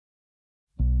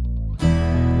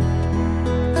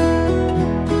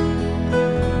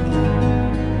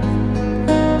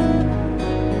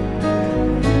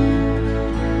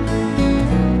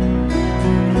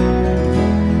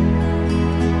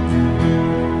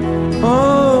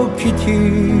pity,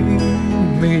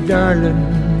 me darling,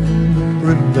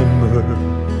 remember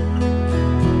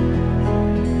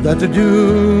that the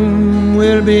doom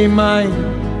will be mine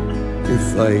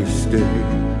if I stay.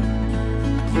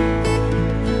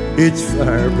 It's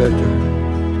far better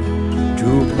to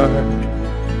part,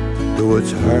 though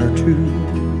it's hard to,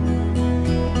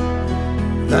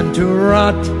 than to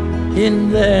rot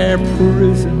in their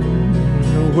prison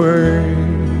away.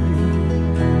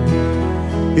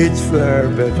 It's far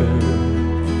better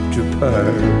to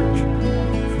part,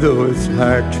 though it's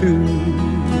hard to,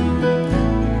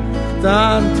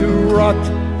 than to rot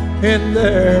in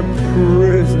their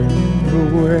prison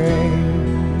away.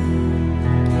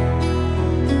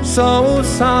 So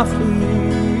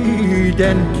softly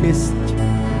then kissed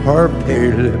her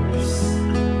pale lips.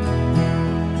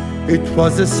 It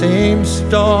was the same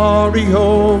story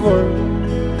over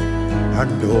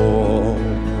and all.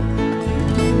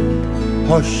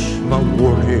 Hush, my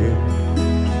worry,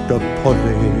 the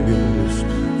police,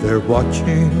 they're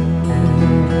watching.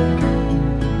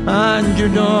 And you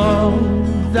know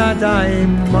that I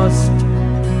must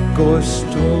go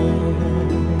astray.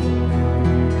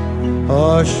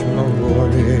 Hush, my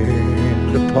worry,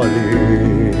 the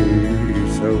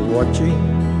police are watching.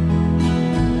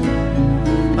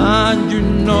 And you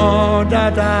know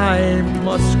that I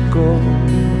must go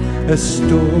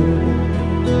astray.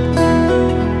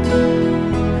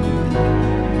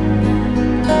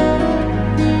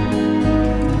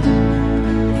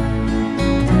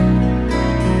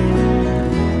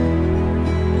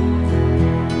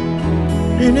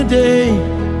 In a day,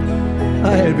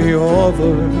 I'll be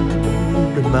over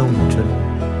the mountain,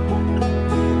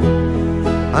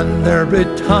 and there'll be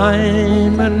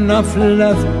time enough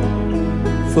left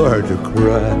for to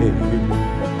cry.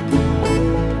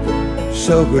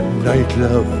 So good night,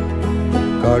 love,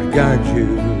 God guard you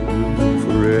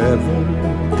forever,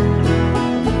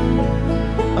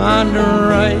 and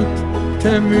write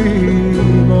to me,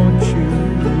 won't you,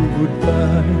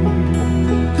 goodbye.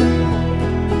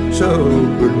 So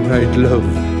good night, love,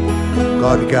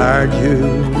 God guard you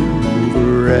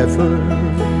forever,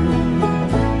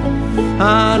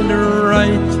 and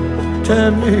write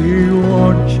to me,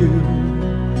 won't you,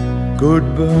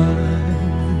 goodbye.